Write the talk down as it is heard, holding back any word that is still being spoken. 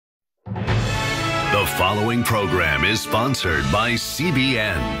The following program is sponsored by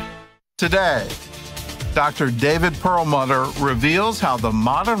CBN. Today, Dr. David Perlmutter reveals how the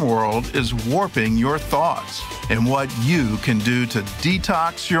modern world is warping your thoughts and what you can do to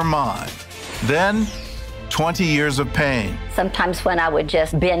detox your mind. Then, 20 years of pain. Sometimes when I would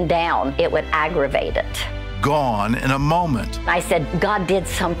just bend down, it would aggravate it. Gone in a moment. I said, God did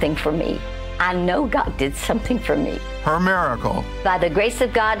something for me. I know God did something for me. Her miracle. By the grace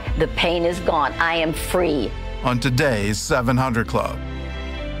of God, the pain is gone. I am free. On today's 700 Club.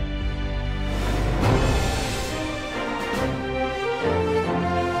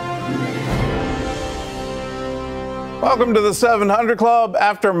 Welcome to the 700 Club.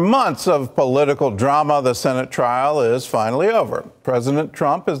 After months of political drama, the Senate trial is finally over. President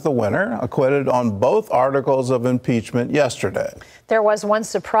Trump is the winner, acquitted on both articles of impeachment yesterday. There was one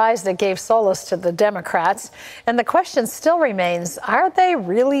surprise that gave solace to the Democrats, and the question still remains, are they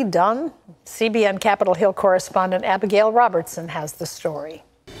really done? CBN Capitol Hill correspondent Abigail Robertson has the story.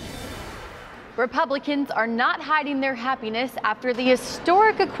 Republicans are not hiding their happiness after the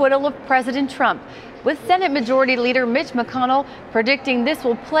historic acquittal of President Trump, with Senate Majority Leader Mitch McConnell predicting this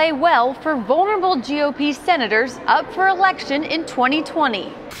will play well for vulnerable GOP senators up for election in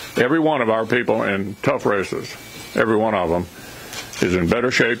 2020. Every one of our people in tough races, every one of them, is in better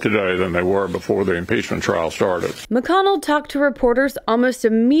shape today than they were before the impeachment trial started. McConnell talked to reporters almost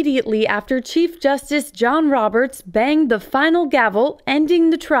immediately after Chief Justice John Roberts banged the final gavel,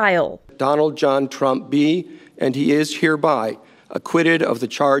 ending the trial. Donald John Trump be, and he is hereby, acquitted of the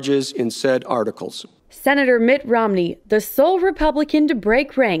charges in said articles. Senator Mitt Romney, the sole Republican to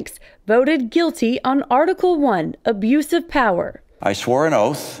break ranks, voted guilty on Article 1, abuse of power. I swore an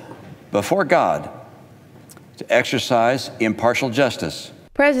oath before God to exercise impartial justice.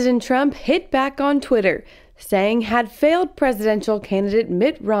 President Trump hit back on Twitter, saying had failed presidential candidate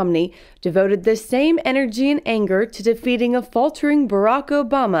Mitt Romney devoted the same energy and anger to defeating a faltering Barack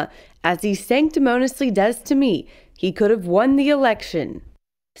Obama as he sanctimoniously does to me, he could have won the election.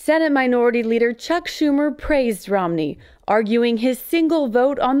 Senate Minority Leader Chuck Schumer praised Romney, arguing his single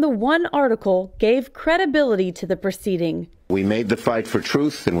vote on the one article gave credibility to the proceeding. We made the fight for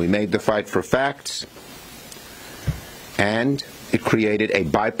truth and we made the fight for facts, and it created a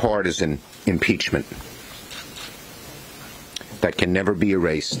bipartisan impeachment that can never be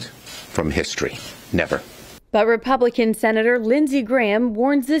erased from history. Never. But Republican Senator Lindsey Graham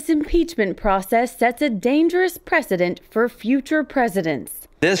warns this impeachment process sets a dangerous precedent for future presidents.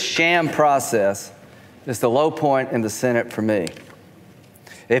 This sham process is the low point in the Senate for me.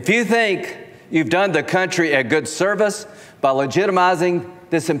 If you think you've done the country a good service by legitimizing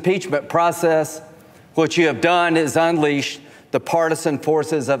this impeachment process, what you have done is unleash the partisan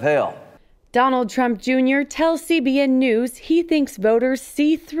forces of hell. Donald Trump Jr. tells CBN News he thinks voters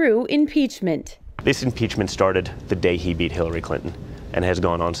see through impeachment. This impeachment started the day he beat Hillary Clinton and has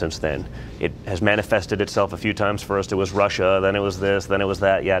gone on since then. It has manifested itself a few times. First it was Russia, then it was this, then it was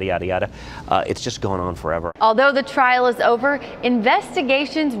that, yada, yada, yada. It's just going on forever. Although the trial is over,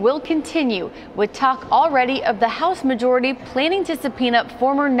 investigations will continue, with talk already of the House majority planning to subpoena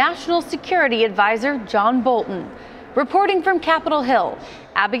former National Security Advisor John Bolton. Reporting from Capitol Hill,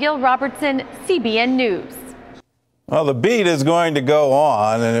 Abigail Robertson, CBN News. Well, the beat is going to go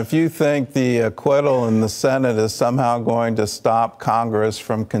on, and if you think the acquittal in the Senate is somehow going to stop Congress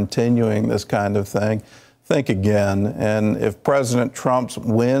from continuing this kind of thing, think again. And if President Trump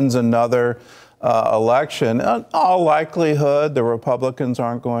wins another election, in all likelihood, the Republicans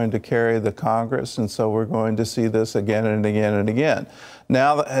aren't going to carry the Congress, and so we're going to see this again and again and again.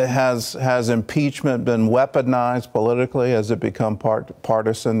 Now, has impeachment been weaponized politically? Has it become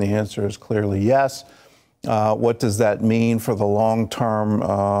partisan? The answer is clearly yes. What does that mean for the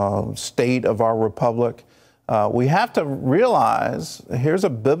long-term state of our republic? We have to realize here's a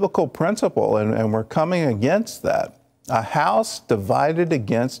biblical principle, and we're coming against that. A house divided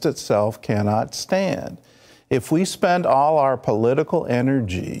against itself cannot stand. If we spend all our political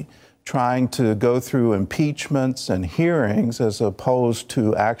energy trying to go through impeachments and hearings as opposed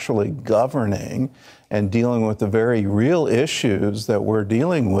to actually governing and dealing with the very real issues that we're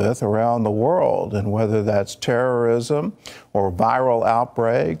dealing with around the world, and whether that's terrorism or viral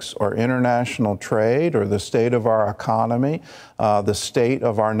outbreaks or international trade or the state of our economy, the state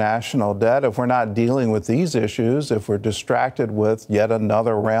of our national debt, if we're not dealing with these issues, if we're distracted with yet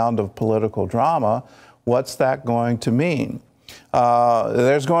another round of political drama, what's that going to mean?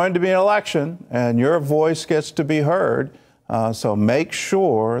 There's going to be an election, and your voice gets to be heard, so make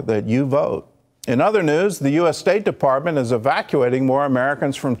sure that you vote. In other news, the U.S. State Department is evacuating more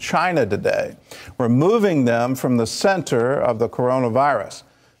Americans from China today, removing them from the center of the coronavirus.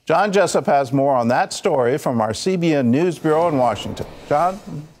 John Jessup has more on that story from our CBN News Bureau in Washington. John?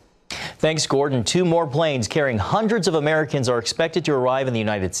 Thanks, Gordon. 2 more planes carrying hundreds of Americans are expected to arrive in the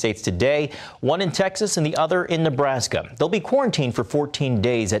United States today, one in Texas and the other in Nebraska. They'll be quarantined for 14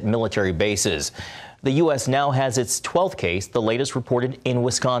 days at military bases. The U.S. now has its 12th case, the latest reported in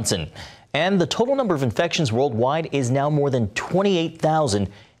Wisconsin. And the total number of infections worldwide is now more than 28,000,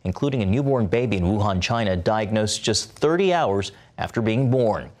 including a newborn baby in Wuhan, China, diagnosed just 30 hours after being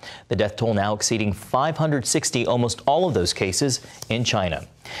born. The death toll now exceeding 560, almost all of those cases in China.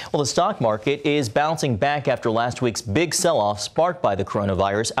 Well, the stock market is bouncing back after last week's big sell-off sparked by the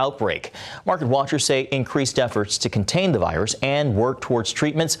coronavirus outbreak. Market watchers say increased efforts to contain the virus and work towards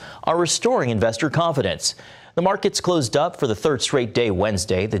treatments are restoring investor confidence. The markets closed up for the 3rd straight day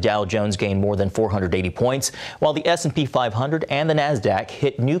Wednesday. The Dow Jones gained more than 480 points, while the S&P 500 and the Nasdaq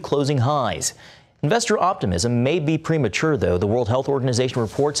hit new closing highs. Investor optimism may be premature, though. The World Health Organization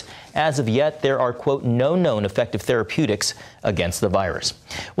reports as of yet there are, quote, no known effective therapeutics against the virus.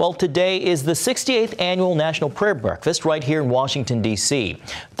 Well, today is the 68th annual National Prayer Breakfast right here in Washington, D.C.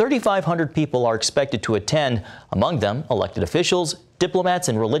 3,500 people are expected to attend, among them elected officials, diplomats,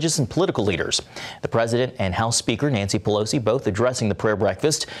 and religious and political leaders. The President and House Speaker Nancy Pelosi both addressing the prayer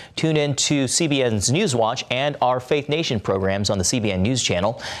breakfast. Tune in to CBN's Newswatch and our Faith Nation programs on the CBN News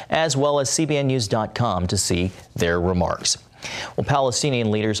channel, as well as cbnnews.com to see their remarks. Well,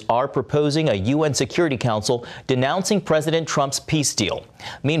 Palestinian leaders are proposing a UN Security Council denouncing President Trump's peace deal.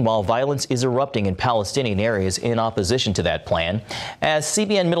 Meanwhile, violence is erupting in Palestinian areas in opposition to that plan. As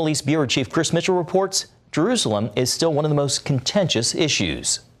CBN Middle East Bureau Chief Chris Mitchell reports, Jerusalem is still one of the most contentious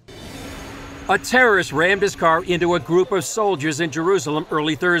issues. A terrorist rammed his car into a group of soldiers in Jerusalem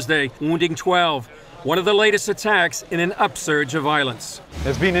early Thursday, wounding 12. One of the latest attacks in an upsurge of violence.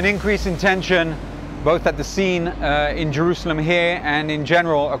 There's been an increase in tension both at the scene in Jerusalem here and in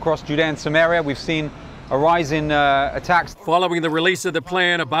general across Judea and Samaria. We've seen a rise in attacks. Following the release of the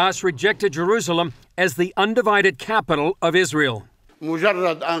plan, Abbas rejected Jerusalem as the undivided capital of Israel.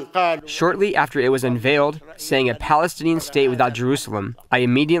 Shortly after it was unveiled, saying a Palestinian state without Jerusalem, I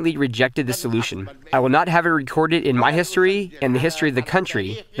immediately rejected the solution. I will not have it recorded in my history and the history of the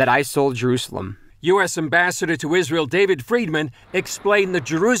country that I sold Jerusalem. U.S. Ambassador to Israel David Friedman explained the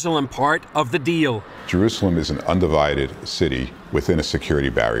Jerusalem part of the deal. Jerusalem is an undivided city within a security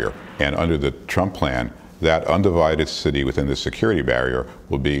barrier, and under the Trump plan, that undivided city within the security barrier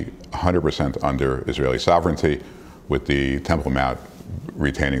will be 100% under Israeli sovereignty, with the Temple Mount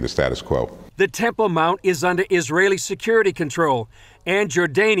retaining the status quo. The Temple Mount is under Israeli security control and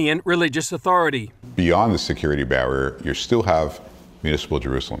Jordanian religious authority. Beyond the security barrier, you still have municipal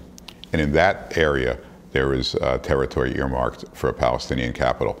Jerusalem. And in that area, there is territory earmarked for a Palestinian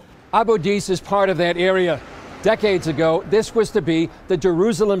capital. Abu Dis is part of that area. Decades ago, this was to be the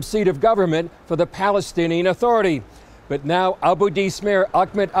Jerusalem seat of government for the Palestinian Authority. But now Abu Dis Mayor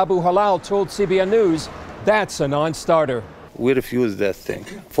Ahmed Abu Halal told CBN News that's a non-starter. We refuse that thing.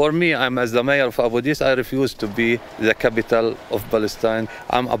 For me, I'm as the mayor of Abu Dis, I refuse to be the capital of Palestine.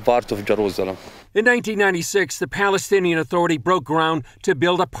 I'm a part of Jerusalem. In 1996, the Palestinian Authority broke ground to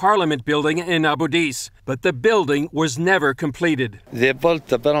build a parliament building in Abu Dis, but the building was never completed. They built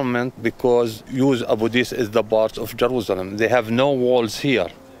the parliament because use Abu Dis as the part of Jerusalem. They have no walls here.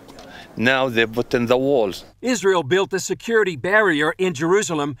 Now they put in the walls. Israel built a security barrier in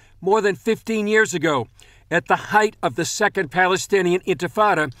Jerusalem more than 15 years ago, at the height of the Second Palestinian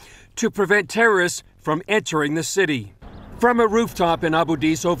Intifada, to prevent terrorists from entering the city. From a rooftop in Abu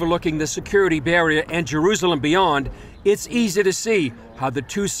Dis overlooking the security barrier and Jerusalem beyond, it's easy to see how the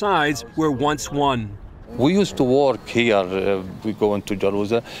two sides were once one. We used to work here, we go into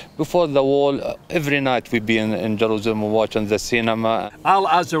Jerusalem. Before the wall, every night we be in Jerusalem watching the cinema.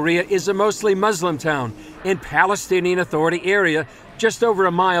 Al-Azariya is a mostly Muslim town in Palestinian Authority area, just over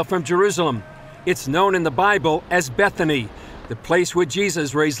a mile from Jerusalem. It's known in the Bible as Bethany, the place where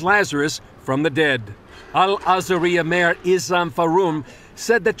Jesus raised Lazarus from the dead. Al-Azariya Mayor Isam Faroum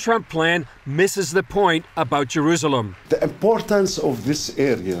said the Trump plan misses the point about Jerusalem. The importance of this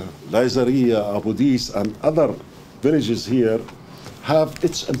area, Lazariya, Abu Dis, and other villages here, have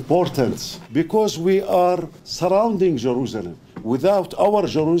its importance because we are surrounding Jerusalem. Without our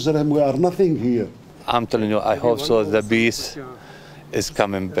Jerusalem, we are nothing here. I'm telling you, I hope so. The peace is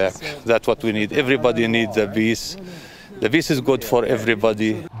coming back. That's what we need. Everybody needs the peace. The peace is good for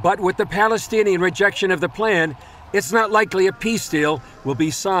everybody. But with the Palestinian rejection of the plan, it's not likely a peace deal will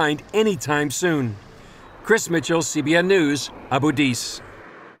be signed anytime soon. Chris Mitchell, CBN News, Abu Dis.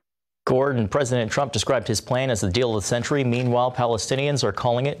 Gordon, President Trump described his plan as the deal of the century. Meanwhile, Palestinians are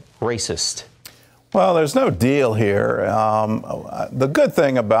calling it racist. Well, there's no deal here. The good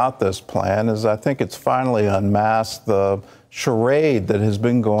thing about this plan is I think it's finally unmasked the charade that has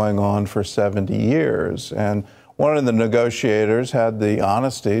been going on for 70 years. And one of the negotiators had the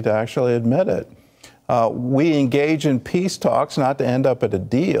honesty to actually admit it. We engage in peace talks not to end up at a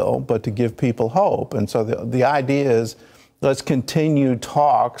deal, but to give people hope. And so the idea is let's continue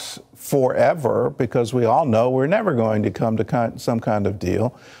talks forever, because we all know we're never going to come to some kind of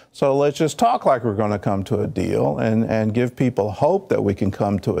deal. So let's just talk like we're going to come to a deal and give people hope that we can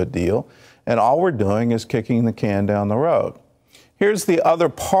come to a deal. And all we're doing is kicking the can down the road. Here's the other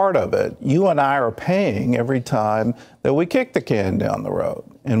part of it. You and I are paying every time that we kick the can down the road.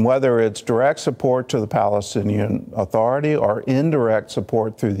 And whether it's direct support to the Palestinian Authority or indirect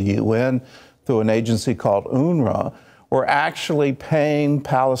support through the UN, through an agency called UNRWA, we're actually paying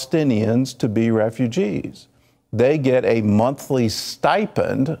Palestinians to be refugees. They get a monthly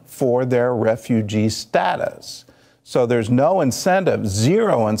stipend for their refugee status. So there's no incentive,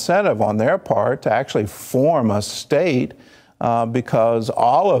 zero incentive on their part to actually form a state, because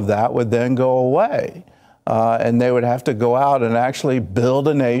all of that would then go away. And they would have to go out and actually build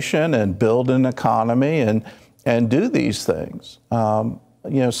a nation and build an economy and do these things.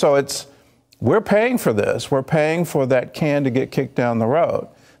 So we're paying for this. We're paying for that can to get kicked down the road.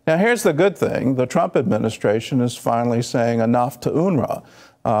 Now, here's the good thing. The Trump administration is finally saying enough to UNRWA.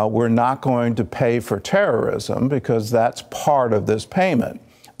 We're not going to pay for terrorism because that's part of this payment.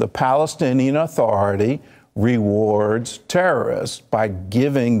 The Palestinian Authority rewards terrorists by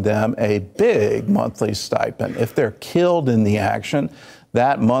giving them a big monthly stipend. If they're killed in the action,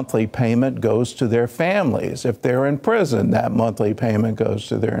 that monthly payment goes to their families. If they're in prison, that monthly payment goes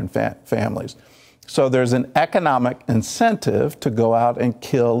to their families. So there's an economic incentive to go out and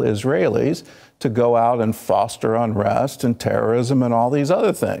kill Israelis, to go out and foster unrest and terrorism and all these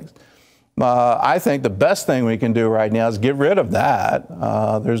other things. I think the best thing we can do right now is get rid of that.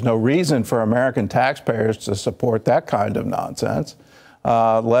 There's no reason for American taxpayers to support that kind of nonsense.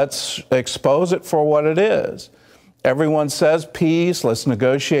 Let's expose it for what it is. Everyone says peace, let's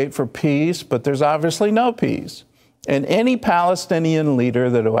negotiate for peace, but there's obviously no peace. And any Palestinian leader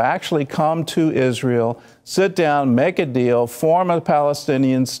that will actually come to Israel, sit down, make a deal, form a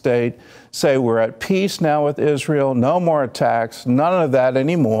Palestinian state, say we're at peace now with Israel, no more attacks, none of that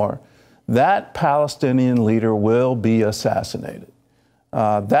anymore, that Palestinian leader will be assassinated.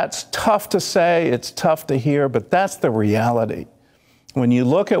 That's tough to say, it's tough to hear, but that's the reality. When you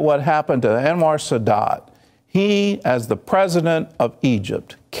look at what happened to Anwar Sadat, he, as the president of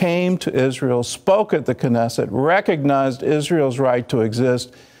Egypt, came to Israel, spoke at the Knesset, recognized Israel's right to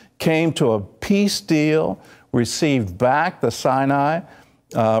exist, came to a peace deal, received back the Sinai,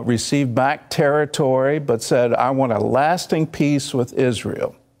 received back territory, but said, I want a lasting peace with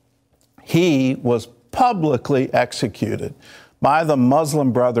Israel. He was publicly executed by the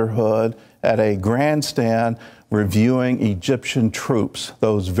Muslim Brotherhood at a grandstand reviewing Egyptian troops.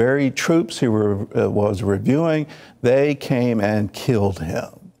 Those very troops he was reviewing, they came and killed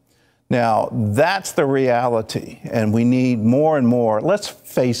him. Now, that's the reality, and we need more and more. Let's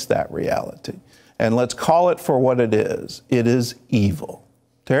face that reality, and let's call it for what it is. It is evil.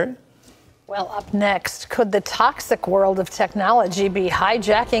 Terry? Well, up next, could the toxic world of technology be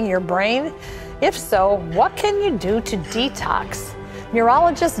hijacking your brain? If so, what can you do to detox?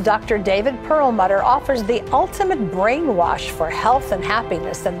 Neurologist Dr. David Perlmutter offers the ultimate brainwash for health and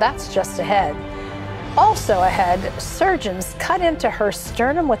happiness, and that's just ahead. Also ahead, surgeons cut into her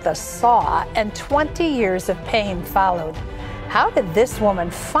sternum with a saw, and 20 years of pain followed. How did this woman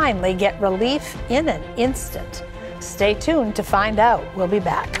finally get relief in an instant? Stay tuned to find out. We'll be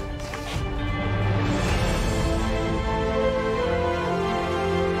back.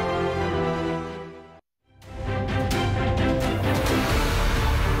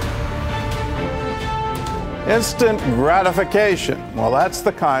 Instant gratification. Well, that's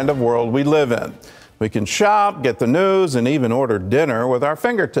the kind of world we live in. We can shop, get the news, and even order dinner with our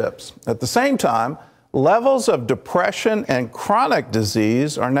fingertips. At the same time, levels of depression and chronic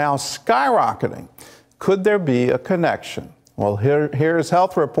disease are now skyrocketing. Could there be a connection? Well, here's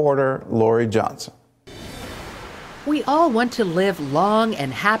health reporter Lori Johnson. We all want to live long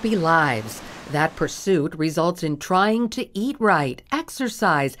and happy lives. That pursuit results in trying to eat right,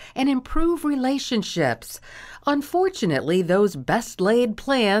 exercise, and improve relationships. Unfortunately, those best-laid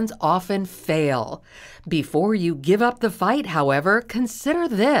plans often fail. Before you give up the fight, however, consider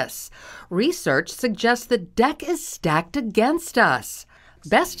this. Research suggests the deck is stacked against us.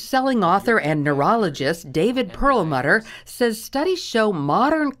 Best-selling author and neurologist David Perlmutter says studies show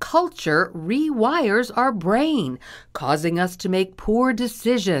modern culture rewires our brain, causing us to make poor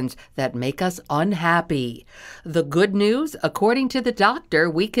decisions that make us unhappy. The good news, according to the doctor,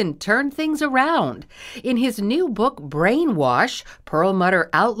 we can turn things around. In his new book, Brainwash, Perlmutter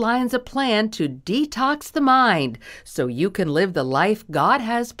outlines a plan to detox the mind so you can live the life God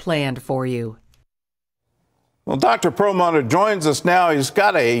has planned for you. Well, Dr. Perlmutter joins us now. He's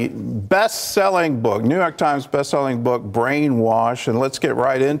got a best-selling book, New York Times best-selling book, Brainwash, and let's get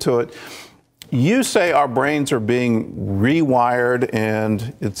right into it. You say our brains are being rewired,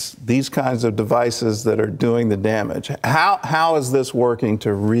 and it's these kinds of devices that are doing the damage. How is this working to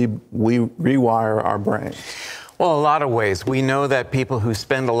rewire our brains? Well, a lot of ways. We know that people who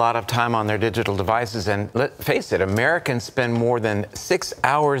spend a lot of time on their digital devices, and let's face it, Americans spend more than 6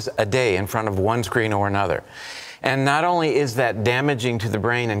 hours a day in front of one screen or another. And not only is that damaging to the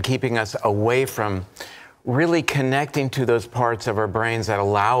brain and keeping us away from really connecting to those parts of our brains that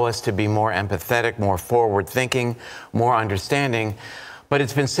allow us to be more empathetic, more forward-thinking, more understanding, but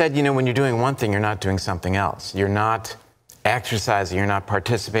it's been said, you know, when you're doing one thing, you're not doing something else. You're not exercising, you're not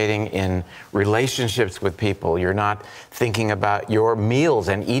participating in relationships with people, you're not thinking about your meals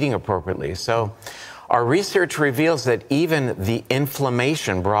and eating appropriately. So our research reveals that even the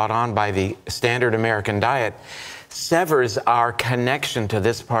inflammation brought on by the standard American diet severs our connection to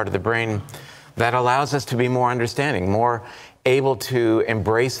this part of the brain that allows us to be more understanding, more able to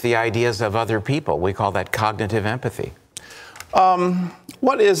embrace the ideas of other people. We call that cognitive empathy.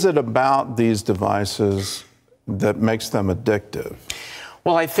 What is it about these devices that makes them addictive?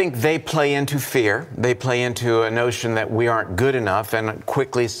 Well, I think they play into fear. They play into a notion that we aren't good enough and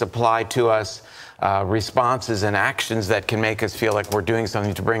quickly supply to us responses and actions that can make us feel like we're doing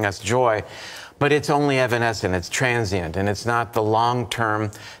something to bring us joy. But it's only evanescent, it's transient, and it's not the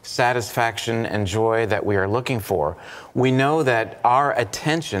long-term satisfaction and joy that we are looking for. We know that our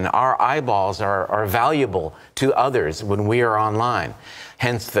attention, our eyeballs are valuable to others when we are online.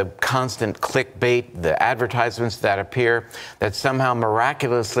 Hence the constant clickbait, the advertisements that appear that somehow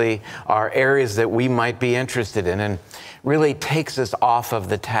miraculously are areas that we might be interested in, and really takes us off of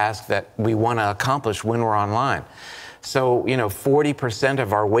the task that we want to accomplish when we're online. So, you know, 40%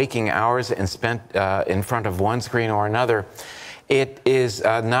 of our waking hours spent in front of one screen or another. It is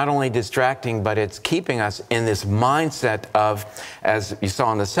not only distracting, but it's keeping us in this mindset of, as you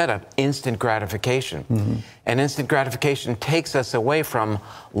saw in the setup, instant gratification. Mm-hmm. And instant gratification takes us away from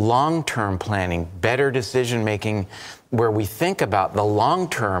long-term planning, better decision-making, where we think about the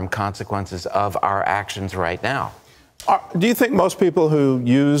long-term consequences of our actions right now. Do you think most people who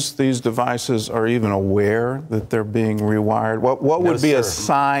use these devices are even aware that they're being rewired? What would be a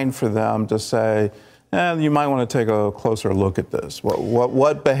sign for them to say, you might want to take a closer look at this?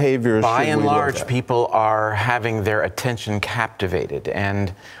 What behaviors By should and we look large, at? people are having their attention captivated,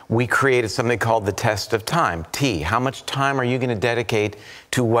 and we created something called the test of time. T, how much time are you going to dedicate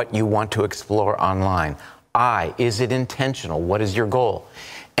to what you want to explore online? I, is it intentional? What is your goal?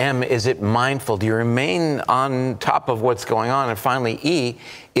 M, is it mindful? Do you remain on top of what's going on? And finally, E,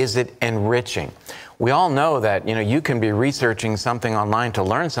 is it enriching? We all know that, you know, you can be researching something online to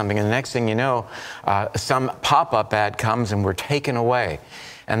learn something, and the next thing you know, some pop-up ad comes and we're taken away.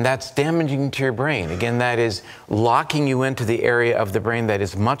 And that's damaging to your brain. Again, that is locking you into the area of the brain that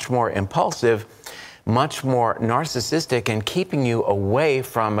is much more impulsive, much more narcissistic, and keeping you away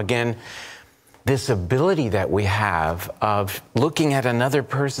from, again, this ability that we have of looking at another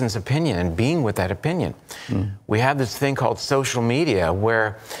person's opinion and being with that opinion. We have this thing called social media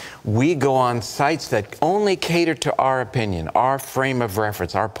where we go on sites that only cater to our opinion, our frame of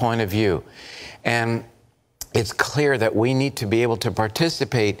reference, our point of view. And it's clear that we need to be able to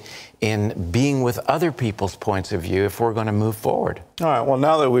participate in being with other people's points of view if we're going to move forward. All right. Well,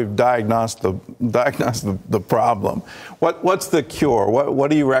 now that we've diagnosed the problem, what's the cure?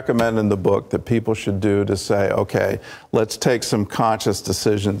 What do you recommend in the book that people should do to say, okay, let's take some conscious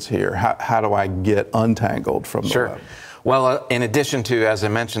decisions here? How do I get untangled from the web? Well, in addition to, as I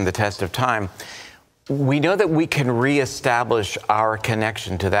mentioned, the test of time, we know that we can reestablish our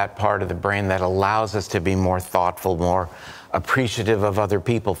connection to that part of the brain that allows us to be more thoughtful, more appreciative of other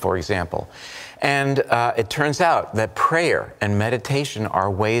people, for example. And it turns out that prayer and meditation are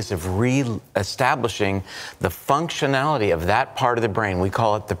ways of re-establishing the functionality of that part of the brain. We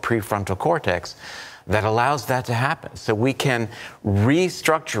call it the prefrontal cortex, that allows that to happen. So we can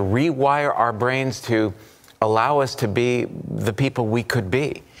restructure, rewire our brains to allow us to be the people we could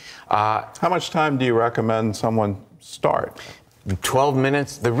be. How much time do you recommend someone start? 12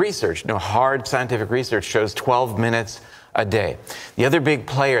 minutes. The research, hard scientific research shows 12 minutes a day. The other big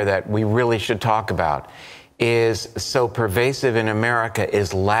player that we really should talk about is so pervasive in America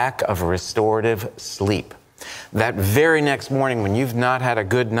is lack of restorative sleep. That very next morning when you've not had a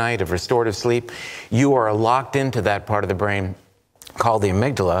good night of restorative sleep, you are locked into that part of the brain called the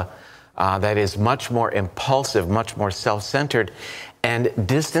amygdala that is much more impulsive, much more self-centered, and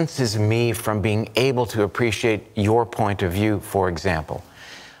distances me from being able to appreciate your point of view, for example.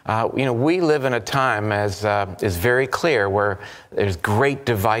 We live in a time, as is very clear, where there's great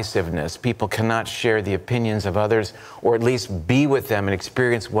divisiveness. People cannot share the opinions of others, or at least be with them and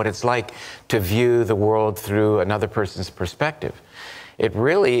experience what it's like to view the world through another person's perspective. It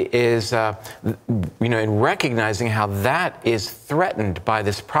really is, in recognizing how that is threatened by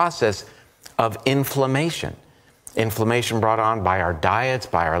this process of inflammation. Inflammation brought on by our diets,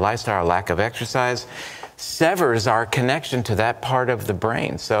 by our lifestyle, our lack of exercise, severs our connection to that part of the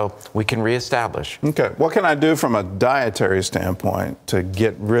brain, so we can reestablish. Okay, what can I do from a dietary standpoint to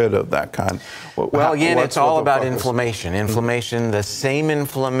get rid of that kind? Well, again, it's all about inflammation. Inflammation, the same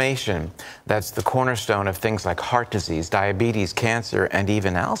inflammation that's the cornerstone of things like heart disease, diabetes, cancer, and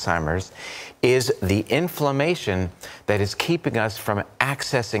even Alzheimer's, is the inflammation that is keeping us from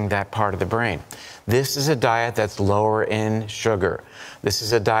accessing that part of the brain. This is a diet that's lower in sugar. This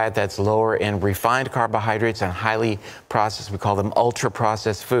is a diet that's lower in refined carbohydrates and highly processed, we call them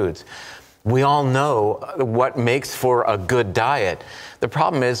ultra-processed foods. We all know what makes for a good diet. The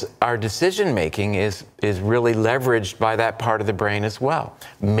problem is our decision-making is really leveraged by that part of the brain as well.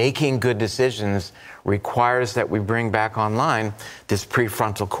 Making good decisions requires that we bring back online this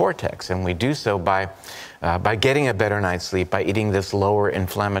prefrontal cortex, and we do so by getting a better night's sleep, by eating this lower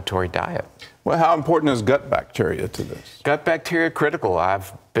inflammatory diet. Well, how important is gut bacteria to this? Gut bacteria critical.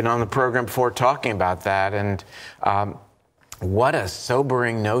 I've been on the program before talking about that, and what a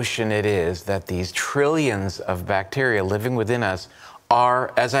sobering notion it is that these trillions of bacteria living within us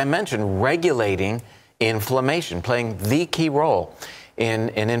are, as I mentioned, regulating inflammation, playing the key role in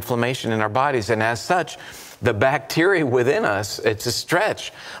inflammation in our bodies. And as such, the bacteria within us, it's a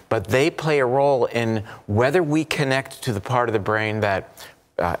stretch, but they play a role in whether we connect to the part of the brain that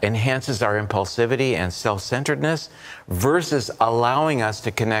enhances our impulsivity and self-centeredness versus allowing us to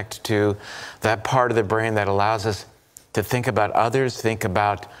connect to that part of the brain that allows us to think about others, think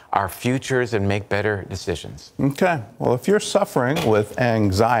about our futures, and make better decisions. Okay. Well, if you're suffering with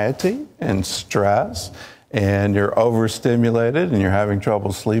anxiety and stress, and you're overstimulated and you're having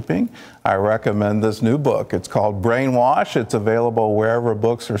trouble sleeping, I recommend this new book. It's called Brainwash. It's available wherever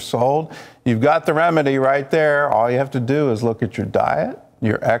books are sold. You've got the remedy right there. All you have to do is look at your diet,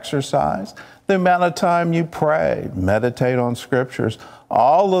 your exercise, the amount of time you pray, meditate on scriptures.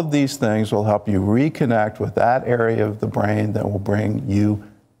 All of these things will help you reconnect with that area of the brain that will bring you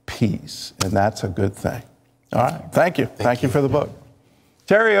peace. And that's a good thing. All right. Thank you. Thank you for the book.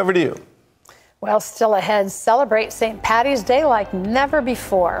 Terry, over to you. Well, still ahead, celebrate St. Paddy's Day like never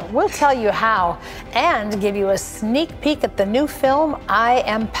before. We'll tell you how and give you a sneak peek at the new film, I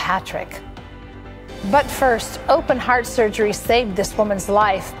Am Patrick. But first, open heart surgery saved this woman's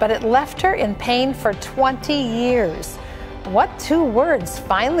life, but it left her in pain for 20 years. What two words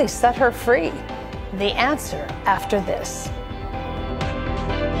finally set her free? The answer after this.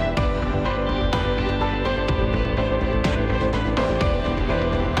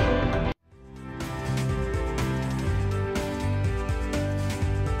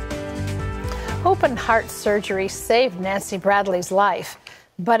 Open heart surgery saved Nancy Bradley's life,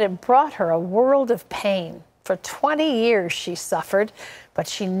 but it brought her a world of pain. For 20 years she suffered, but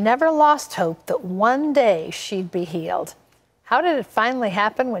she never lost hope that one day she'd be healed. How did it finally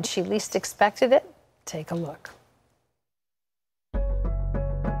happen when she least expected it? Take a look.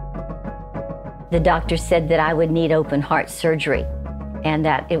 The doctor said that I would need open heart surgery and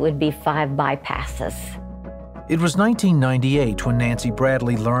that it would be 5 bypasses. It was 1998 when Nancy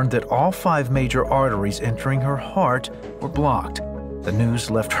Bradley learned that all 5 major arteries entering her heart were blocked. The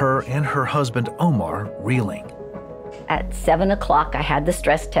news left her and her husband Omar reeling. At 7 o'clock, I had the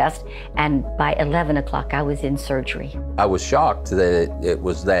stress test, and by 11 o'clock, I was in surgery. I was shocked that it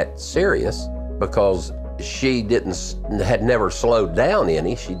was that serious because she had never slowed down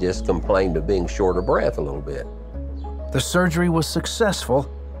any. She just complained of being short of breath a little bit. The surgery was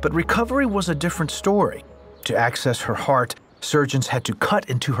successful, but recovery was a different story. To access her heart, surgeons had to cut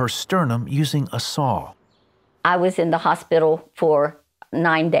into her sternum using a saw. I was in the hospital for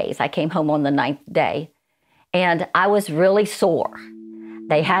 9 days. I came home on the 9th day, and I was really sore.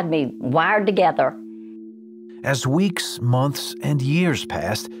 They had me wired together. As weeks, months, and years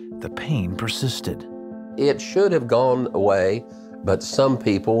passed, the pain persisted. It should have gone away, but some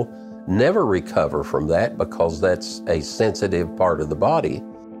people never recover from that because that's a sensitive part of the body.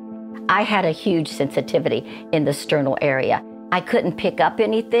 I had a huge sensitivity in the sternal area. I couldn't pick up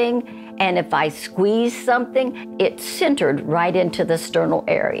anything, and if I squeezed something, it centered right into the sternal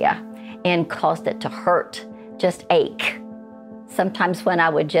area and caused it to hurt, just ache. Sometimes when I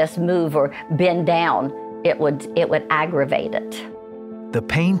would just move or bend down, it would aggravate it. The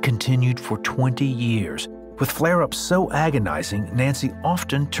pain continued for 20 years. With flare-ups so agonizing, Nancy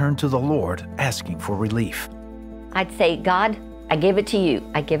often turned to the Lord, asking for relief. I'd say, God, I give it to you.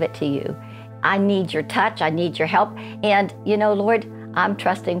 I give it to you. I need your touch. I need your help. And, you know, Lord, I'm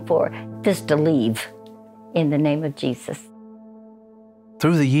trusting for this to leave in the name of Jesus.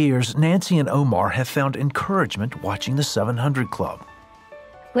 Through the years, Nancy and Omar have found encouragement watching the 700 Club.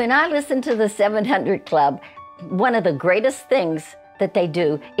 When I listen to the 700 Club, one of the greatest things that they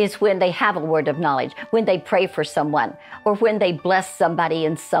do is when they have a word of knowledge, when they pray for someone, or when they bless somebody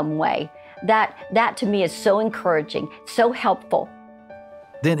in some way. That to me is so encouraging, so helpful.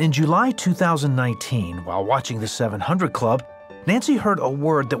 Then in July 2019, while watching the 700 Club, Nancy heard a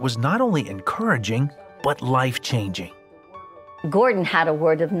word that was not only encouraging, but life-changing. Gordon had a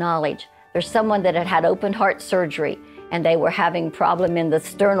word of knowledge. There's someone that had had open heart surgery, and they were having problem in the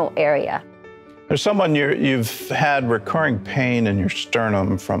sternal area. There's someone you've had recurring pain in your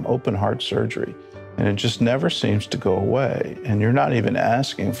sternum from open heart surgery, and it just never seems to go away, and you're not even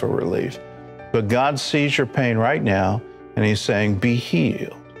asking for relief. But God sees your pain right now, and he's saying, be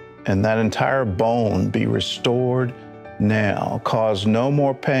healed, and that entire bone be restored now. Cause no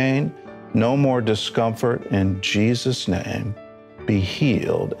more pain, no more discomfort. In Jesus' name, be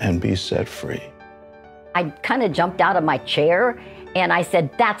healed and be set free. I kind of jumped out of my chair and I said,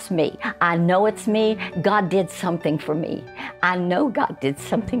 that's me. I know it's me. God did something for me. I know God did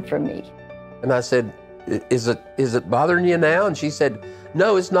something for me. And I said, is it bothering you now? And she said,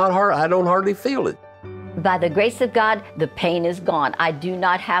 no, it's not hard. I don't hardly feel it. By the grace of God, the pain is gone. I do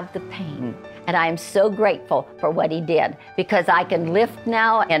not have the pain. And I am so grateful for what he did because I can lift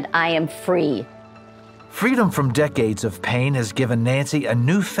now and I am free. Freedom from decades of pain has given Nancy a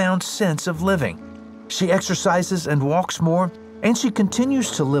newfound sense of living. She exercises and walks more, and she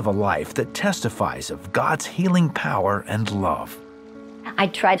continues to live a life that testifies of God's healing power and love. I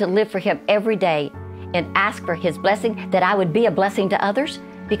try to live for him every day and ask for his blessing, that I would be a blessing to others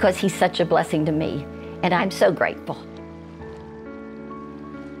because he's such a blessing to me. And I'm so grateful.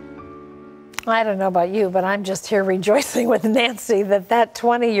 I don't know about you, but I'm just here rejoicing with Nancy that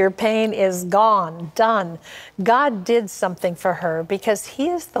 20-year pain is gone, done. God did something for her because he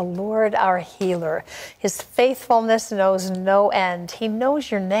is the Lord our healer. His faithfulness knows no end. He knows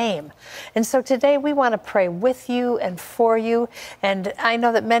your name. And so today we want to pray with you and for you. And I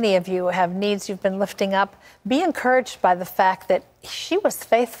know that many of you have needs you've been lifting up. Be encouraged by the fact that she was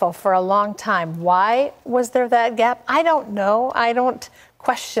faithful for a long time. Why was there that gap? I don't know. I don't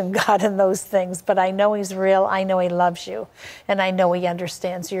question God in those things, but I know he's real. I know he loves you, and I know he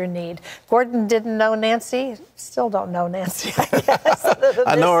understands your need. Gordon didn't know Nancy. Still don't know Nancy, I guess.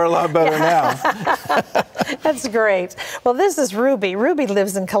 I know her a lot better now. That's great. Well, this is Ruby. Ruby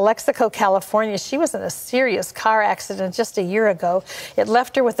lives in Calexico, California. She was in a serious car accident just a year ago. It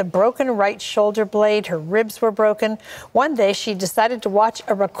left her with a broken right shoulder blade. Her ribs were broken. One day, she decided to watch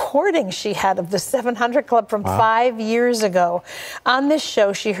a recording she had of the 700 Club from 5 years ago. On this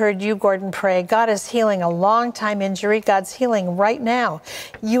show, she heard you, Gordon, pray. God is healing a long-time injury. God's healing right now.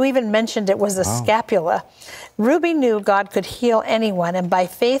 You even mentioned it was a scapula. Ruby knew God could heal anyone, and by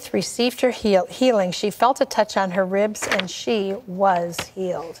faith received her healing. She felt a touch on her ribs, and she was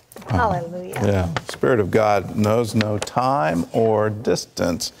healed. Hallelujah. Yeah, Spirit of God knows no time or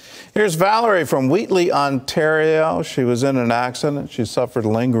distance. Here's Valerie from Wheatley, Ontario. She was in an accident. She suffered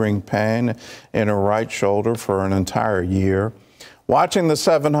lingering pain in her right shoulder for an entire year. Watching the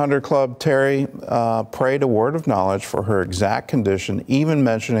 700 Club, Terry prayed a word of knowledge for her exact condition, even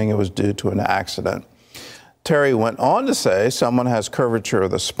mentioning it was due to an accident. Terry went on to say someone has curvature of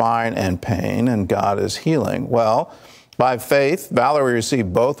the spine and pain, and God is healing. Well, by faith, Valerie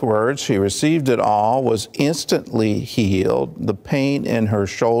received both words. She received it all, was instantly healed. The pain in her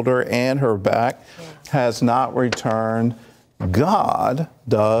shoulder and her back has not returned. God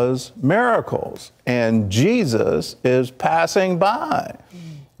does miracles, and Jesus is passing by.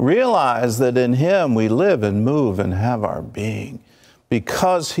 Realize that in him we live and move and have our being.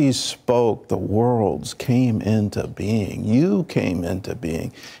 Because he spoke, the worlds came into being. You came into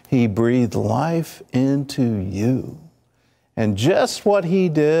being. He breathed life into you. And just what he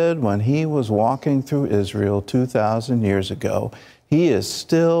did when he was walking through Israel 2,000 years ago, he is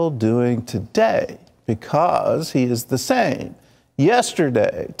still doing today, because he is the same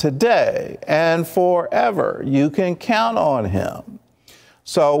yesterday, today, and forever. You can count on him.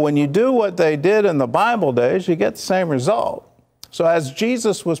 So when you do what they did in the Bible days, you get the same result. So as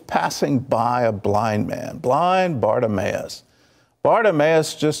Jesus was passing by a blind man, blind Bartimaeus,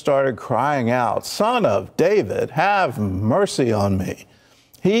 Bartimaeus just started crying out, "Son of David, have mercy on me."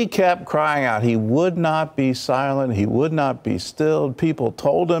 He kept crying out. He would not be silent. He would not be stilled. People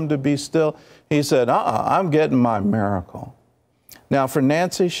told him to be still. He said, I'm getting my miracle. Now for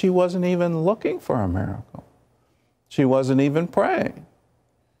Nancy, she wasn't even looking for a miracle. She wasn't even praying.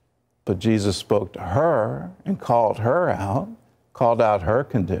 But Jesus spoke to her and called her out, called out her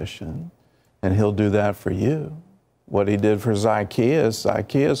condition, and he'll do that for you. What he did for Zacchaeus,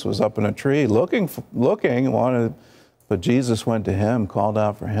 Zacchaeus was up in a tree looking, but Jesus went to him, called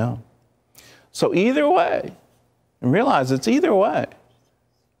out for him. So either way, and realize it's either way.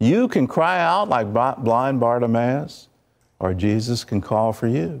 You can cry out like blind Bartimaeus, or Jesus can call for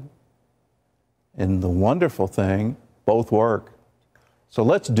you. And the wonderful thing, both work. So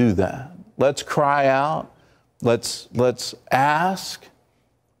let's do that. Let's cry out. Let's ask,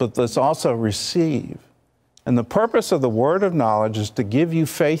 but let's also receive. And the purpose of the word of knowledge is to give you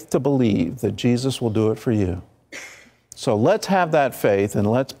faith to believe that Jesus will do it for you. So let's have that faith and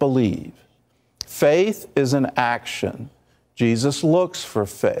let's believe. Faith is an action. Jesus looks for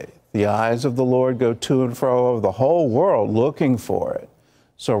faith. The eyes of the Lord go to and fro over the whole world looking for it.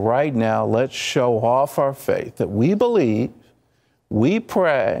 So right now, let's show off our faith that we believe, we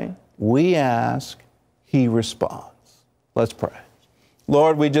pray, we ask, he responds. Let's pray.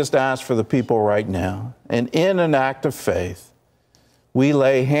 Lord, we just ask for the people right now, and in an act of faith, we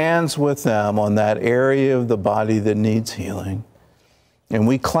lay hands with them on that area of the body that needs healing, and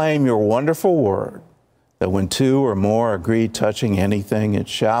we claim your wonderful word that when two or more agree touching anything, it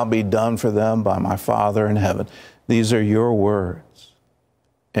shall be done for them by my Father in heaven. These are your words,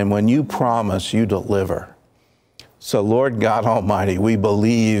 and when you promise, you deliver. So, Lord God Almighty, we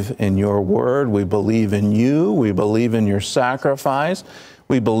believe in your word. We believe in you. We believe in your sacrifice.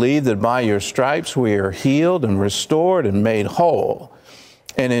 We believe that by your stripes we are healed and restored and made whole.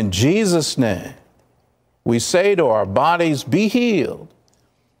 And in Jesus' name, we say to our bodies, be healed.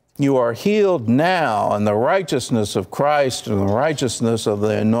 You are healed now, and the righteousness of Christ and the righteousness of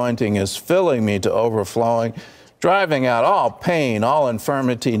the anointing is filling me to overflowing, driving out all pain, all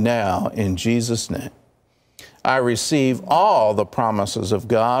infirmity now in Jesus' name. I receive all the promises of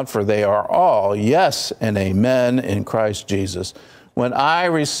God, for they are all yes and amen in Christ Jesus. When I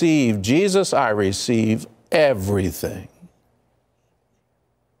receive Jesus, I receive everything.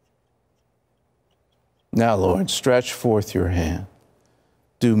 Now, Lord, stretch forth your hand.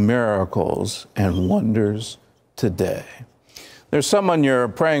 Do miracles and wonders today. There's someone you're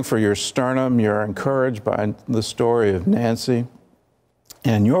praying for your sternum. You're encouraged by the story of Nancy,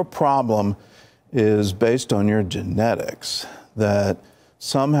 and your problem is based on your genetics, that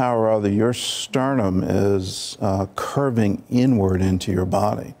somehow or other your sternum is curving inward into your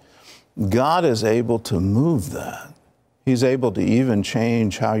body. God is able to move that. He's able to even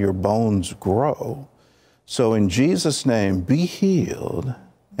change how your bones grow. So in Jesus' name, be healed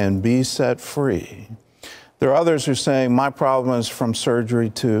and be set free. There are others who are saying, my problem is from surgery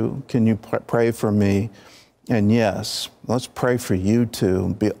too. Can you pray for me? And yes, let's pray for you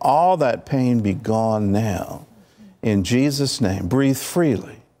too. All that pain be gone now. In Jesus' name, breathe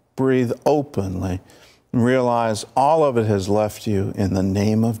freely, breathe openly, and realize all of it has left you in the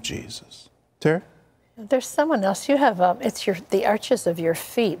name of Jesus. Terry? There's someone else. You have, it's the arches of your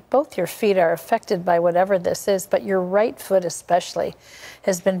feet. Both your feet are affected by whatever this is, but your right foot especially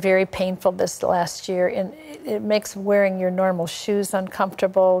has been very painful this last year. And it makes wearing your normal shoes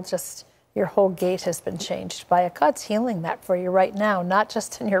uncomfortable. Just your whole gait has been changed by it. God's healing that for you right now, not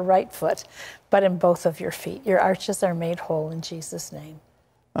just in your right foot, but in both of your feet. Your arches are made whole in Jesus' name.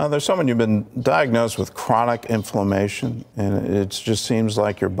 There's someone you've been diagnosed with chronic inflammation, and it just seems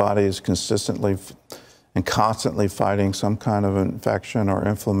like your body is consistently and constantly fighting some kind of infection or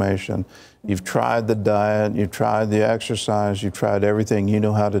inflammation. You've tried the diet, you've tried the exercise, you've tried everything you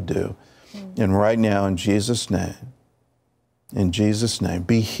know how to do. And right now, in Jesus' name,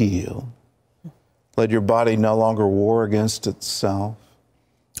 be healed. Let your body no longer war against itself.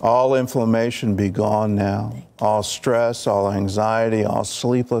 All inflammation be gone now. All stress, all anxiety, all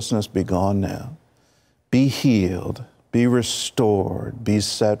sleeplessness be gone now. Be healed, be restored, be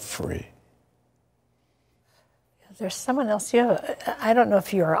set free. There's someone else. I don't know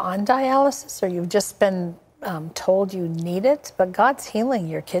if you're on dialysis or you've just been told you need it, but God's healing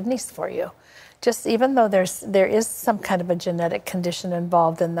your kidneys for you. Just even though there is some kind of a genetic condition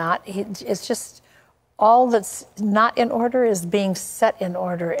involved in that, it's just all that's not in order is being set in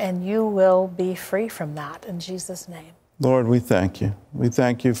order, and you will be free from that in Jesus' name. Lord, we thank you. We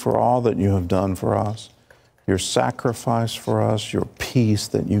thank you for all that you have done for us, your sacrifice for us, your peace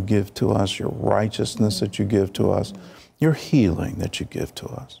that you give to us, your righteousness that you give to us, your healing that you give to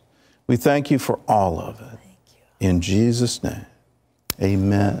us. We thank you for all of it. In Jesus' name,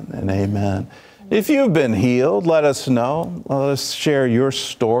 amen and amen. If you've been healed, let us know. Let us share your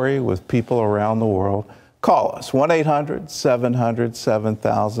story with people around the world. Call us,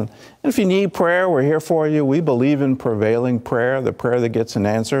 1-800-700-7000. And if you need prayer, we're here for you. We believe in prevailing prayer, the prayer that gets an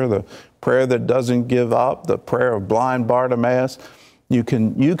answer, the prayer that doesn't give up, the prayer of blind Bartimaeus. You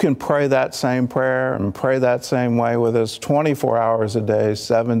can pray that same prayer and pray that same way with us 24 hours a day,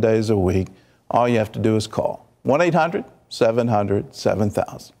 7 days a week. All you have to do is call,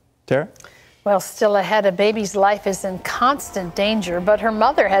 1-800-700-7000. Tara? Well, still ahead, a baby's life is in constant danger, but her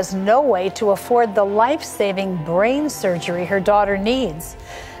mother has no way to afford the life-saving brain surgery her daughter needs.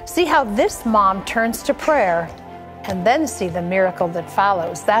 See how this mom turns to prayer, and then see the miracle that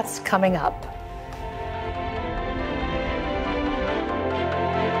follows. That's coming up.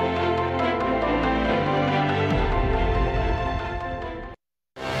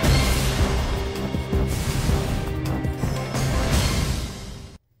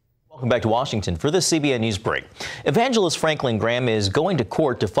 Welcome back to Washington for the CBN News Break. Evangelist Franklin Graham is going to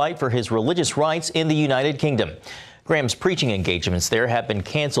court to fight for his religious rights in the United Kingdom. Graham's preaching engagements there have been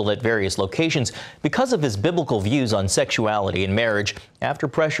canceled at various locations because of his biblical views on sexuality and marriage after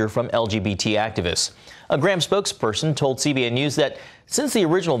pressure from LGBT activists. A Graham spokesperson told CBN News that since the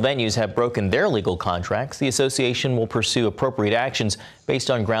original venues have broken their legal contracts, the association will pursue appropriate actions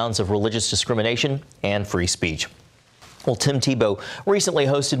based on grounds of religious discrimination and free speech. Well, Tim Tebow recently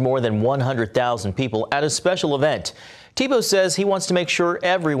hosted more than 100,000 people at a special event. Tebow says he wants to make sure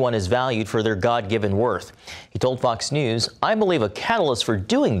everyone is valued for their God-given worth. He told Fox News, "I believe a catalyst for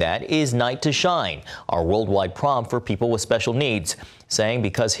doing that is Night to Shine, our worldwide prom for people with special needs," saying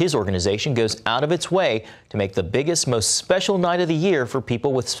because his organization goes out of its way to make the biggest, most special night of the year for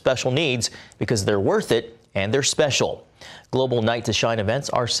people with special needs because they're worth it and they're special. Global Night to Shine events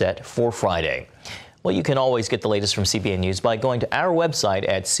are set for Friday. Well, you can always get the latest from CBN News by going to our website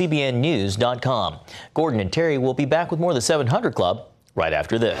at cbnnews.com. Gordon and Terry will be back with more of the 700 Club right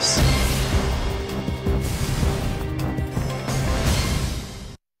after this.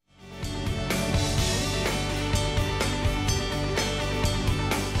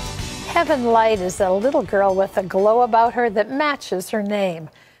 Heaven Light is a little girl with a glow about her that matches her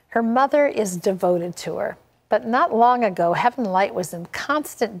name. Her mother is devoted to her. But not long ago, Heaven Light was in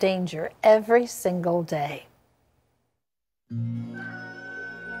constant danger every single day.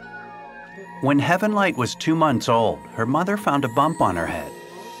 When Heaven Light was 2 months old, her mother found a bump on her head.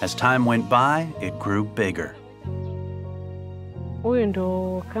 As time went by, it grew bigger.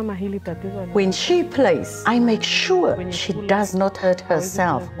 When she plays, I make sure she does not hurt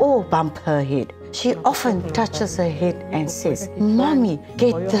herself or bump her head. She often touches her head and says, "Mommy,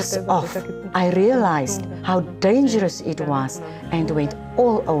 get this off." I realized how dangerous it was and went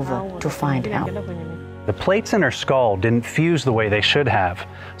all over to find help. The plates in her skull didn't fuse the way they should have,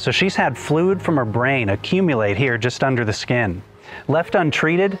 so she's had fluid from her brain accumulate here just under the skin. Left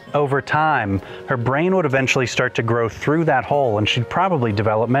untreated, over time, her brain would eventually start to grow through that hole and she'd probably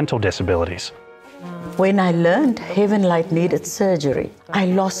develop mental disabilities. When I learned Heaven Light needed surgery, I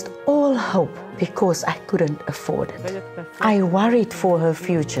lost all hope because I couldn't afford it. I worried for her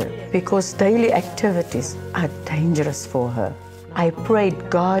future because daily activities are dangerous for her. I prayed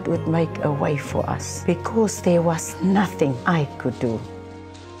God would make a way for us because there was nothing I could do.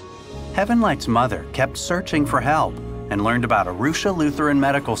 Heaven Light's mother kept searching for help and learned about Arusha Lutheran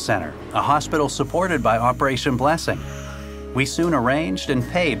Medical Center, a hospital supported by Operation Blessing. We soon arranged and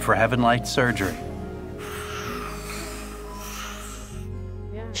paid for Heaven Light's surgery.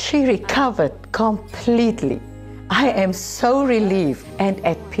 She recovered completely. I am so relieved and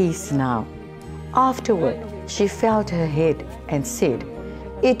at peace now. Afterward, she felt her head and said,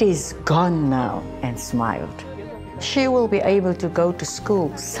 "It is gone now," and smiled. She will be able to go to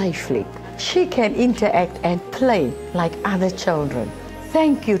school safely. She can interact and play like other children.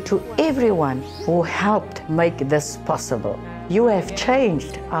 Thank you to everyone who helped make this possible. You have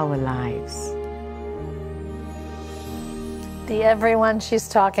changed our lives. The everyone she's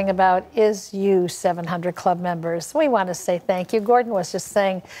talking about is you, 700 Club members. We want to say thank you. Gordon was just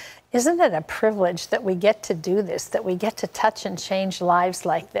saying, Isn't it a privilege that we get to do this, that we get to touch and change lives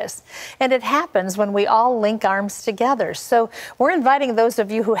like this? And it happens when we all link arms together. So we're inviting those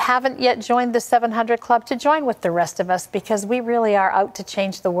of you who haven't yet joined the 700 Club to join with the rest of us, because we really are out to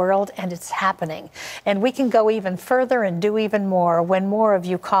change the world, and it's happening. And we can go even further and do even more when more of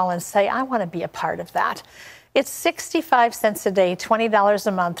you call and say, I want to be a part of that. It's 65 cents a day, $20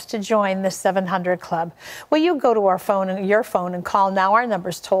 a month to join the 700 Club. Will you go to your phone and call now? Our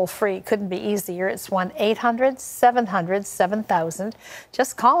number's toll free. Couldn't be easier. It's 1-800-700-7000.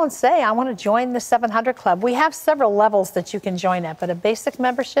 Just call and say, I want to join the 700 Club. We have several levels that you can join at, but a basic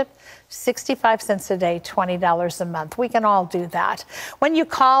membership, 65 cents a day, $20 a month. We can all do that. When you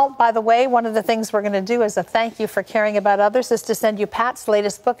call, by the way, one of the things we're going to do as a thank you for caring about others is to send you Pat's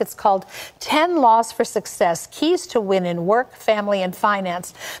latest book. It's called 10 Laws for Success, Keys to Win in Work, Family, and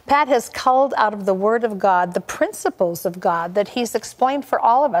Finance. Pat has culled out of the Word of God the principles of God that he's explained for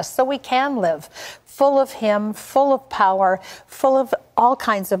all of us so we can live full of Him, full of power, full of all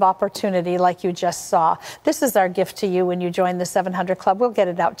kinds of opportunity like you just saw. This is our gift to you when you join the 700 Club. We'll get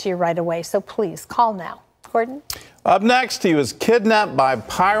it out to you right away, so please call now. Gordon? Up next, he was kidnapped by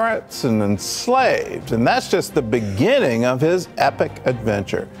pirates and enslaved, and that's just the beginning of his epic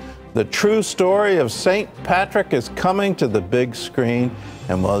adventure. The true story of St. Patrick is coming to the big screen,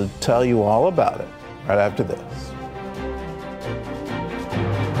 and we'll tell you all about it right after this.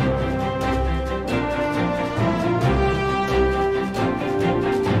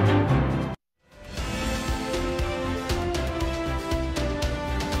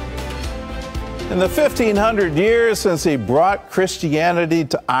 In the 1500 years since he brought Christianity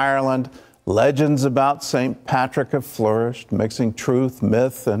to Ireland, legends about St. Patrick have flourished, mixing truth,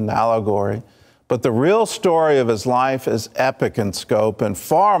 myth, and allegory. But the real story of his life is epic in scope and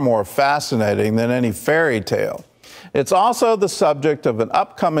far more fascinating than any fairy tale. It's also the subject of an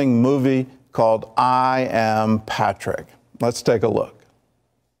upcoming movie called I Am Patrick. Let's take a look.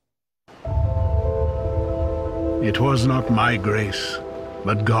 It was not my grace,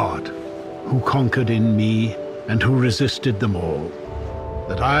 but God, who conquered in me and who resisted them all,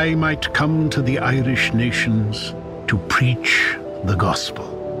 that I might come to the Irish nations to preach the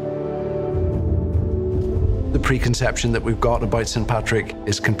gospel. The preconception that we've got about St. Patrick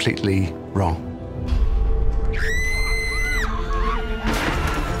is completely wrong.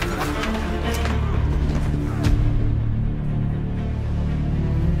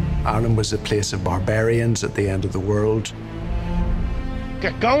 Ireland was a place of barbarians at the end of the world.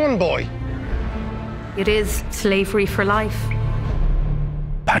 Get going, boy. It is slavery for life.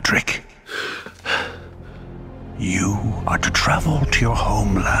 Patrick, you are to travel to your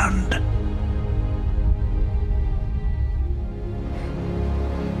homeland.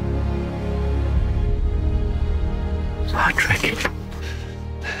 Patrick.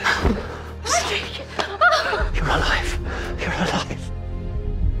 You're alive. You're alive.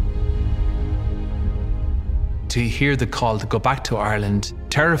 To hear the call to go back to Ireland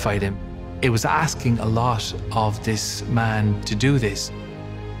terrified him. It was asking a lot of this man to do this.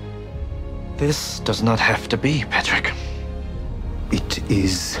 This does not have to be, Patrick. It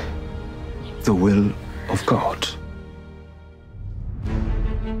is the will of God.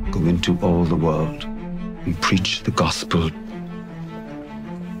 Go into all the world and preach the gospel.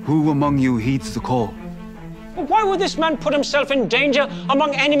 Who among you heeds the call? But why would this man put himself in danger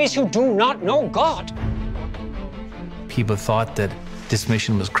among enemies who do not know God? People thought that this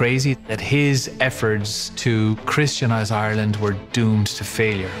mission was crazy, that his efforts to Christianize Ireland were doomed to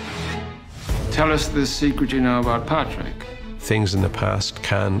failure. Tell us the secret you know about Patrick. Things in the past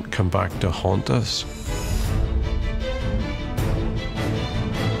can come back to haunt us.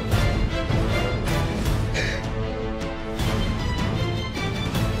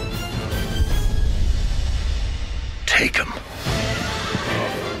 Take him.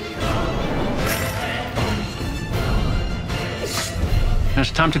 It's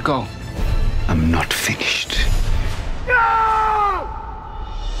time to go. I'm not finished.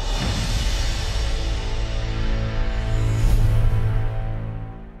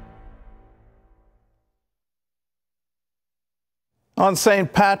 On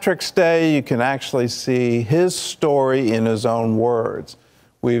St. Patrick's Day, you can actually see his story in his own words.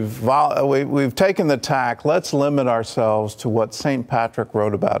 We've taken the tack, let's limit ourselves to what St. Patrick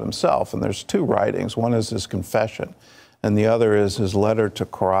wrote about himself. And there's two writings. One is his confession, and the other is his letter to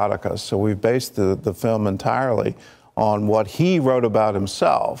Coroticus. So we've based the film entirely on what he wrote about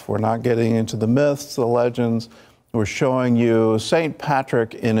himself. We're not getting into the myths, the legends. We're showing you St.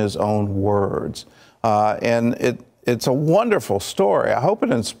 Patrick in his own words. And it's a wonderful story. I hope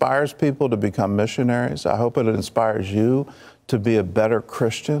it inspires people to become missionaries. I hope it inspires you to be a better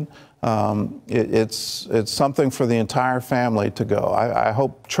Christian, it's something for the entire family to go. I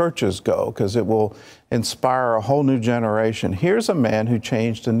hope churches go, because it will inspire a whole new generation. Here's a man who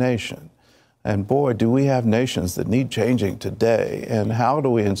changed a nation. And boy, do we have nations that need changing today. And how do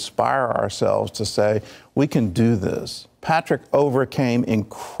we inspire ourselves to say, we can do this? Patrick overcame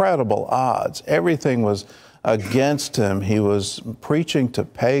incredible odds. Everything was against him. He was preaching to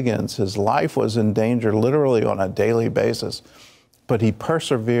pagans. His life was in danger literally on a daily basis. But he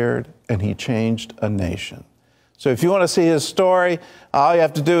persevered and he changed a nation. So if you want to see his story, all you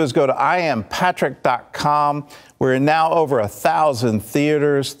have to do is go to IamPatrick.com. We're in now over 1,000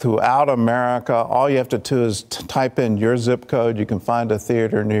 theaters throughout America. All you have to do is type in your zip code. You can find a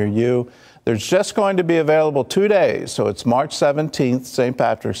theater near you. There's just going to be available 2 days. So it's March 17th, St.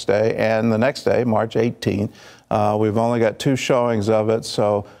 Patrick's Day, and the next day, March 18th. We've only got 2 showings of it.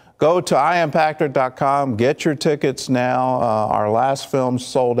 So go to IamPatrick.com, get your tickets now. Our last film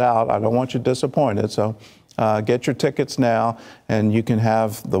sold out. I don't want you disappointed. So get your tickets now, and you can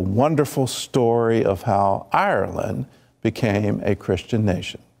have the wonderful story of how Ireland became a Christian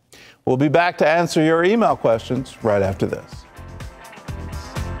nation. We'll be back to answer your email questions right after this.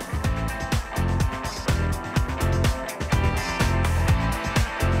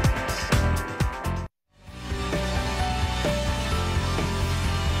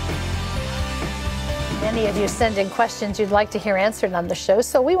 Many of you send in questions you'd like to hear answered on the show,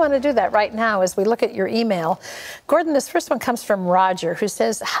 so we want to do that right now as we look at your email. Gordon, this first one comes from Roger, who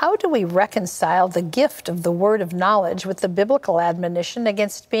says, how do we reconcile the gift of the word of knowledge with the biblical admonition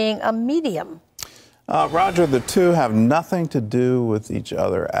against being a medium? Roger, the two have nothing to do with each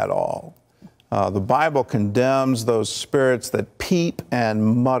other at all. The Bible condemns those spirits that peep and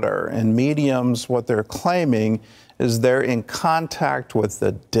mutter, and mediums, what they're claiming is they're in contact with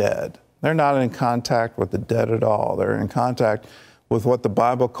the dead. They're not in contact with the dead at all. They're in contact with what the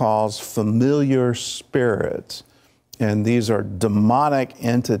Bible calls familiar spirits. And these are demonic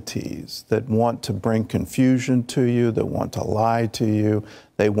entities that want to bring confusion to you, that want to lie to you,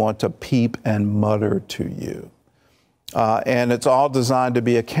 they want to peep and mutter to you. And it's all designed to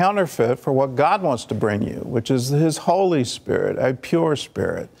be a counterfeit for what God wants to bring you, which is His Holy Spirit, a pure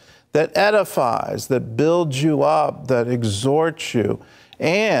spirit that edifies, that builds you up, that exhorts you.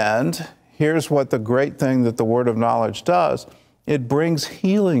 And here's what the great thing that the word of knowledge does. It brings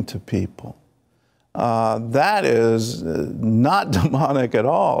healing to people. That is not demonic at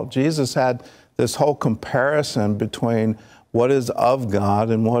all. Jesus had this whole comparison between what is of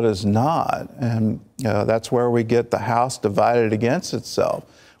God and what is not. And that's where we get the house divided against itself,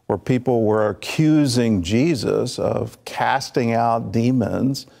 where people were accusing Jesus of casting out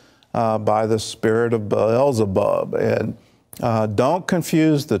demons by the spirit of Beelzebub. And don't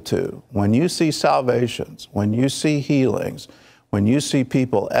confuse the two. When you see salvations, when you see healings, when you see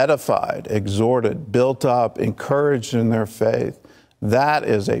people edified, exhorted, built up, encouraged in their faith, that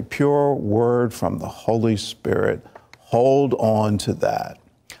is a pure word from the Holy Spirit. Hold on to that.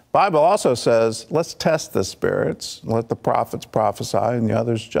 The Bible also says, let's test the spirits, let the prophets prophesy and the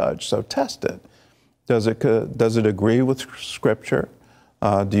others judge. So test it. Does it agree with Scripture?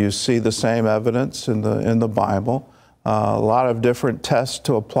 Do you see the same evidence in the Bible? A lot of different tests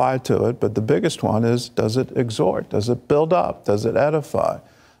to apply to it, but the biggest one is, does it exhort? Does it build up? Does it edify?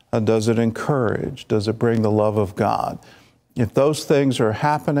 Does it encourage? Does it bring the love of God? If those things are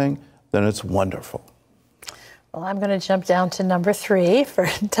happening, then it's wonderful. Well, I'm going to jump down to number 3 for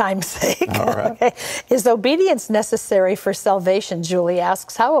time's sake. All right. Okay. Is obedience necessary for salvation? Julie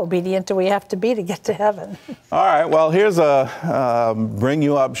asks, how obedient do we have to be to get to heaven? All right. Well, here's a bring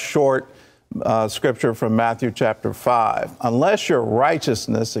you up short scripture from Matthew chapter 5. Unless your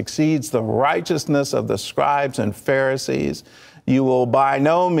righteousness exceeds the righteousness of the scribes and Pharisees, you will by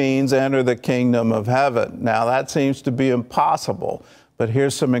no means enter the kingdom of heaven. Now, that seems to be impossible, but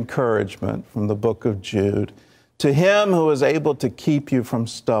here's some encouragement from the book of Jude. To Him who is able to keep you from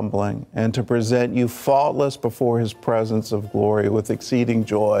stumbling and to present you faultless before His presence of glory with exceeding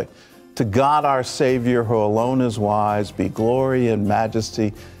joy, to God our Savior, who alone is wise, be glory and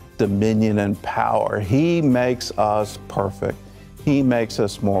majesty, dominion and power. He makes us perfect. He makes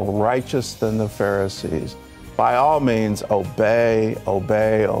us more righteous than the Pharisees. By all means, obey,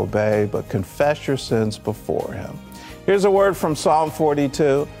 obey, obey, but confess your sins before Him. Here's a word from Psalm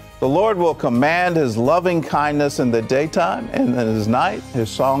 42. The Lord will command His loving kindness in the daytime, and in His night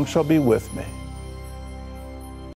His song shall be with me.